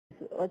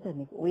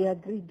we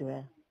agreed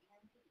where?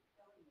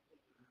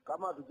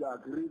 Kama tuja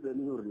agree,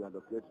 then you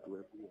reallocate to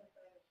a here.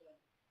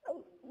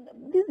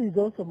 This is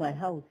also my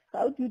house.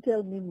 How do you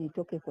tell me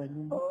nitoke kwa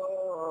nyumba?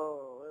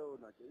 Oh,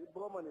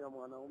 boma ni ya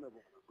mwanaume.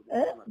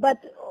 But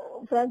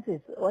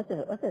Francis,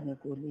 wacha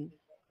nikuulize.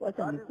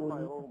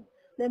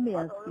 Let me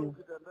ask you.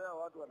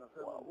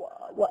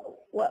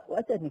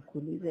 Wacha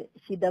nikuulize.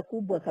 Shida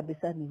kubwa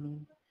kabisa ni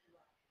nini?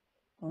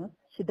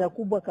 Shida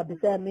kubwa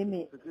kabisa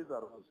mimi. Sikiza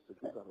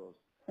Rose.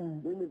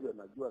 Mimi ndio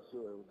najua,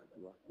 sio wewe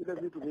unajua. Ile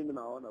vitu mimi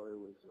naona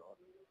wewe sioni.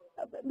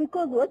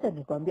 Because wacha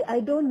nikwambie,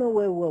 I don't know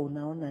wewe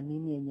unaona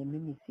nini yenye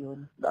mimi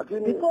sioni.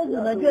 Because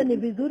unajua ni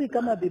vizuri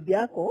kama bibi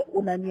yako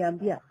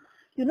unaniambia.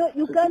 You know,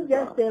 you can't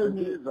just tell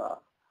me.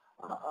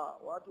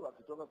 Watu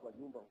wakitoka kwa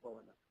nyumba kwa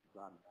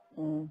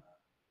wanasikizana.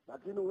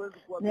 Lakini huwezi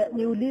kuwa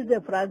niulize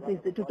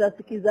Francis,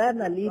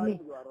 tutasikizana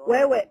lini?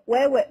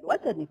 Wewe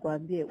wacha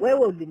nikwambie,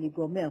 wewe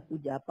ulinigomea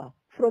kuja hapa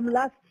from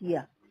last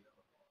year.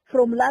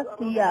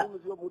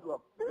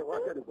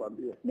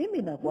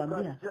 Mimi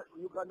nakwambia.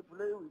 You can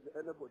play with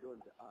anybody on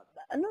the earth.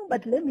 No,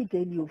 but let me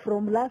tell you,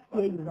 from last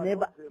year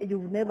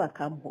you've never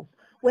come home.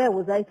 Where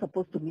was I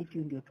supposed to meet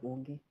you ndio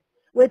tuongee?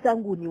 Wewe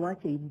tangu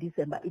niwache in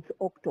December, it's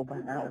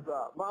October now.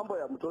 Mambo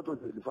ya mtoto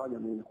nilifanya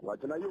mimi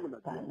kuacha na hiyo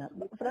unajua.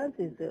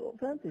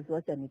 Francis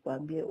wacha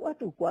nikwambie,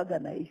 watu kuaga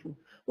na issue.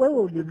 Wewe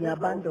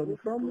uliniabandon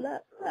from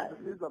last.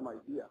 These are my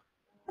dear.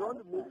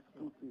 Don't mix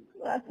two things.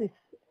 Francis.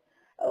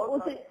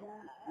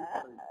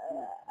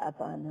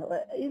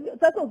 Hapana.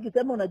 Sasa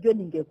ukisema unajua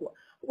ningekuwa,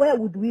 where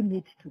would we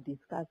meet to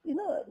discuss? You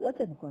know,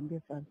 wacha nikwambie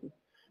Francis.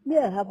 Me,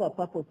 I have a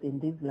purpose in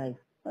this life.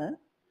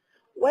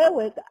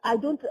 Wewe,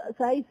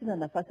 sahi sina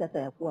nafasi hata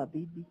ya kuwa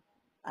bibi.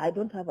 I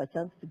don't have a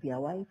chance to be a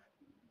wife.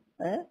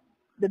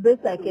 The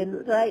best I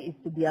can try is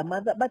to be a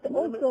mother. But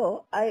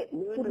also,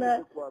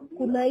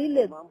 kuna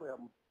ile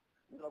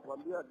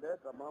ninakwambia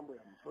leta mambo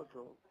ya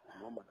mtoto,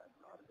 mambo ya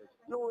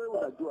wewe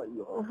unajua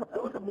hiyo.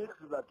 Don't mix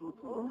the two.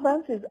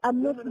 Francis,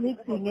 I'm not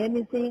mixing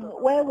anything.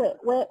 Wewe.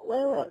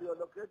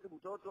 Relocate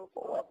mtoto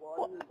kwa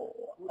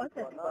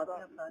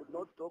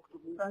not talk to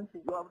me.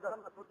 Francis, you have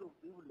done a lot of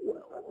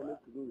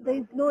evil. There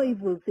is no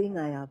evil thing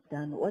I have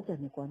done. Wacha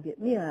nikwambie,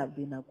 me I have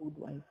been a good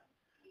wife.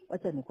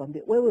 Wacha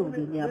nikwambie, wewe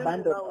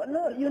uliniabandon.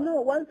 No, you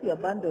know, once you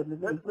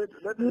abandoned me,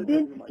 you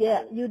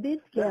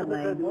didn't care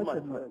my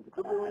emotions.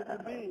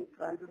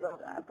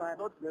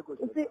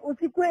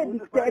 Usikwe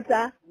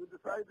dictator.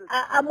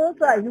 I'm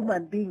also a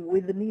human being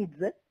with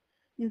needs.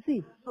 You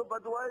see? So,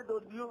 but why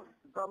don't you,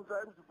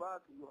 sometimes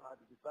back you had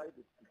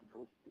decided to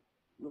divorce me.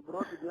 You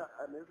brought me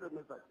an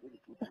SMS.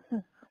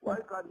 Why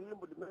can't you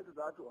implement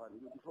that one?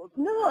 You divorce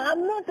me. No,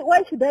 I'm not.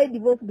 Why should I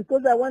divorce?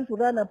 Because I want to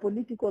run a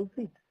political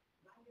seat.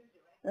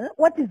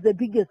 What is the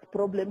biggest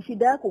problem?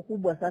 Shida yako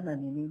kubwa sana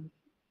ni nini?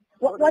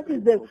 What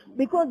is the,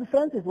 because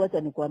Francis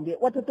wacha nikwambie,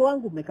 watoto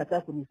wangu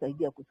umekataa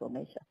kunisaidia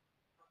kusomesha.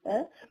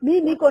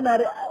 Mimi niko na,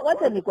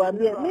 wacha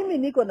nikwambie, mimi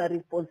niko na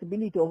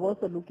responsibility of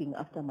also looking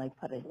after my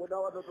parents.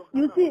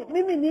 You see,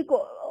 mimi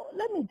niko,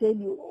 let me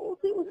tell you,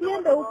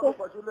 usiende huko.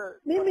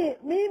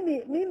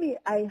 Mimi,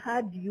 I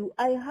heard you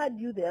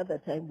the other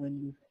time when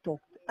you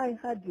talked. I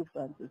heard you,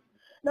 Francis.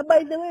 Now,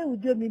 by the way,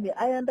 ujue mimi,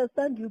 I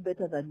understand you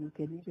better than you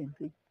can even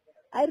think.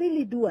 I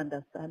really do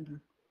understand you.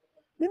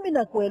 Mimi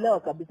nakuelewa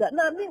kabisa.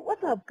 Na mimi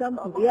what I've come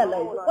to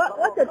realize,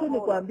 wacha tu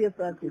nikwambie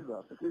Francis.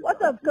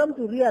 What I've come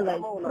to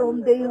realize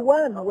from day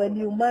one when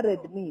you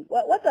married me,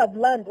 what I've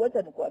learned,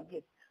 wacha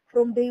nikwambie,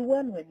 from day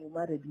one when you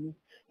married me,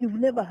 you've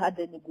never had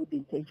any good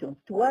intentions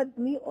towards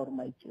me or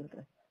my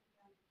children.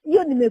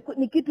 Hiyo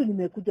ni kitu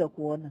nimekuja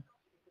kuona.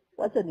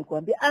 Wacha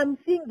nikwambie, I'm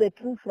seeing the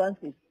true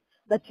Francis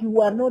that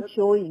you are not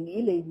showing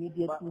ile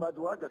immediately.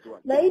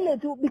 Na ile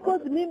tu,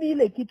 because mimi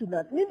ile kitu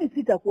na, mimi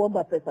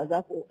sitakuomba pesa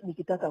zako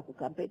nikitaka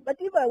kucampaign.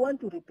 But if I want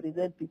to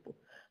represent people,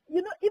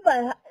 you know,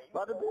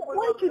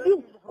 why should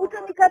you,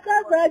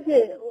 utanikataza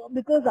aje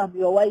because I'm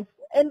your wife?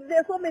 And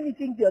there's so many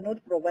things you're not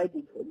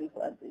providing for me,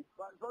 Francis.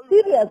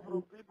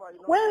 Seriously.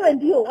 Wewe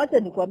ndio, wacha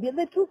nikwambie,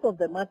 the truth of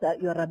the matter,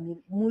 you are a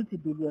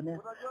multi-billionaire.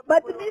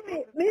 But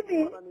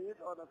mimi,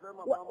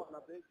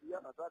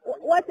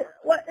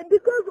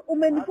 because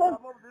umeniforce,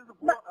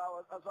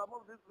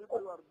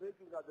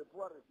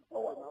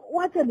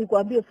 wacha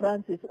nikwambie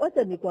Francis,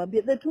 wacha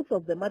nikwambie, the truth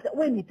of the matter,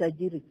 wewe ni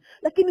tajiri.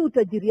 Lakini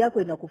utajiri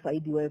yako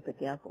inakufaidi wewe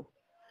peke yako.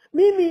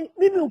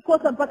 Mimi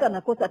ukosa mpaka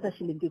nakosa hata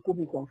shilingi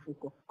 10 kwa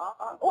mfuko.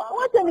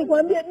 Wacha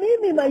nikwambie,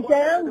 mimi maisha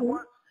yangu,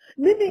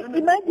 mimi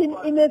imagine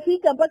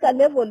imefika mpaka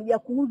level ya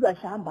kuuza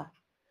shamba.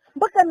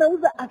 Mpaka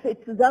nauza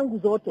assets zangu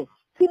zote.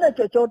 Sina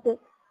chochote.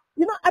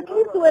 You know, at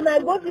least when I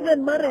got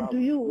even married to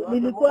you,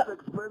 nilikuwa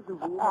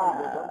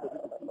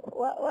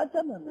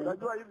wacha na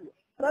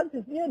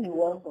Francis, hiyo ni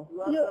uongo.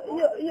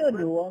 Hiyo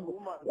ni uongo.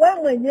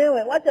 Wewe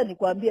mwenyewe, wacha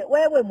nikwambie,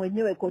 wewe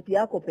mwenyewe koti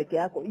yako peke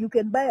yako, you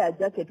can buy a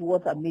jacket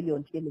worth $1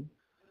 million.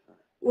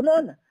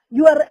 Unaona?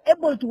 You are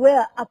able to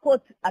wear a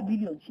coat $1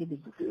 million.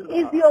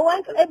 Is your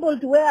wife able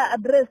to wear a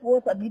dress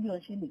worth $1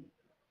 million?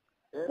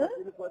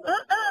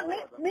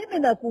 Mimi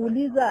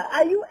nakuuliza,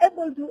 are you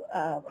able to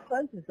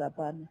Francis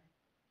hapana.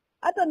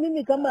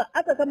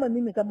 hata kama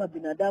mimi kama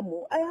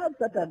binadamu, I have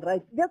certain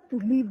rights just to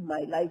live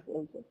my life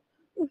also.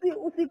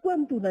 Usikuwe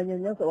mtu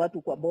unanyanyasa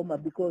watu kwa boma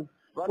because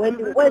But when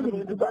you when need to be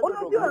independent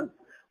of unajua him.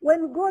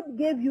 when God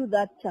gave you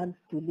that chance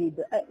to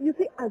lead, you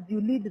see, as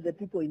you lead the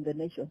people in the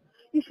nation,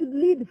 you should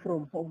lead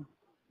from home.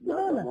 Just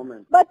a Unaona?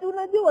 moment. But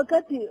unajua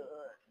wakati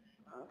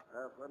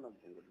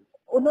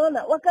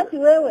unaona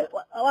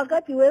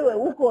wakati wewe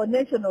uko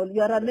national,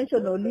 you are a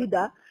national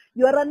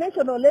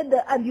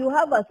leader, and you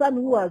have a son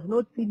who has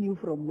not seen you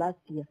from last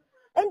year,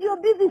 and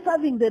you're busy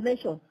serving the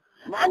nation,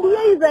 and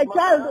here is a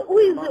child who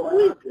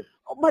is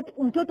but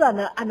mtoto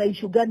ana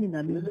issue gani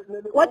na mimi?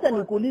 Wacha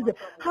nikuulize,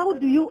 how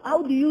do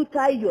you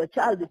tie your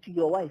child to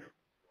your wife?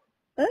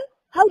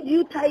 How do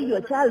you tie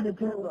your child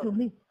to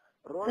me?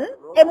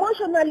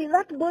 Emotionally,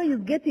 that boy is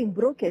getting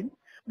broken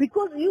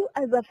because you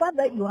as a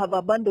father, you have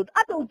abandoned.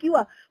 Hata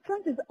ukiwa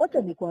Francis,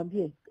 wacha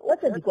nikwambie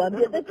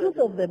the truth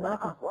of the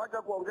matter.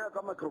 Wacha kuongea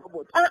kama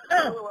robot.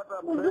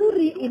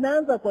 Uzuri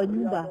inaanza kwa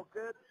nyumba.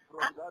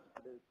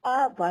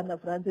 Hapana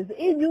Francis,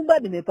 hii nyumba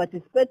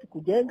nimeparticipate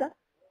kujenga.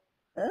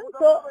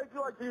 So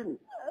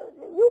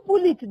you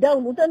pull it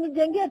down,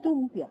 utanijengea tu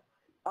mpya.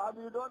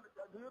 Do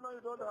you know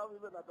you don't have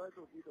even a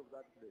title deed of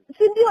that place?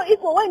 Si ndio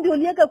iko wewe ndio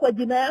uliweka kwa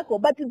jina yako,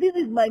 but this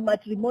is my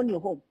matrimonial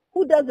home.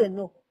 Who doesn't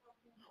know?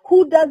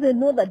 Who doesn't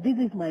know that this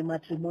is my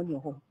matrimonial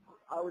home?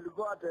 I will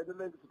go at any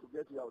length to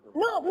get you out of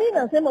No, mimi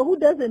nasema who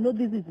doesn't know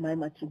this is my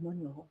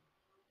matrimonial home?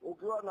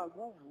 Ukiwa na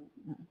nguvu,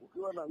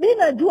 Mimi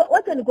najua,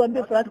 wacha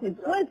nikwambie Francis,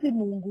 wewe si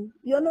Mungu.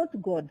 You're not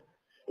God.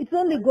 It's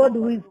only God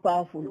who is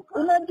powerful.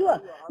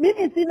 Unajua,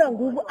 mimi sina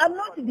nguvu. I'm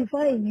not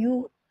defying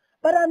you.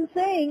 But I'm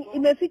saying,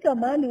 imefika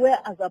mahali where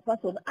as a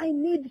person, I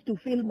need to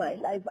feel my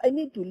life. I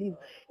need to live.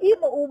 If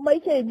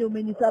maisha yenye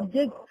umeni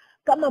subject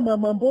kama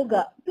mama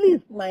mboga,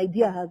 please, my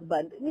dear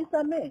husband,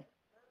 nisamee.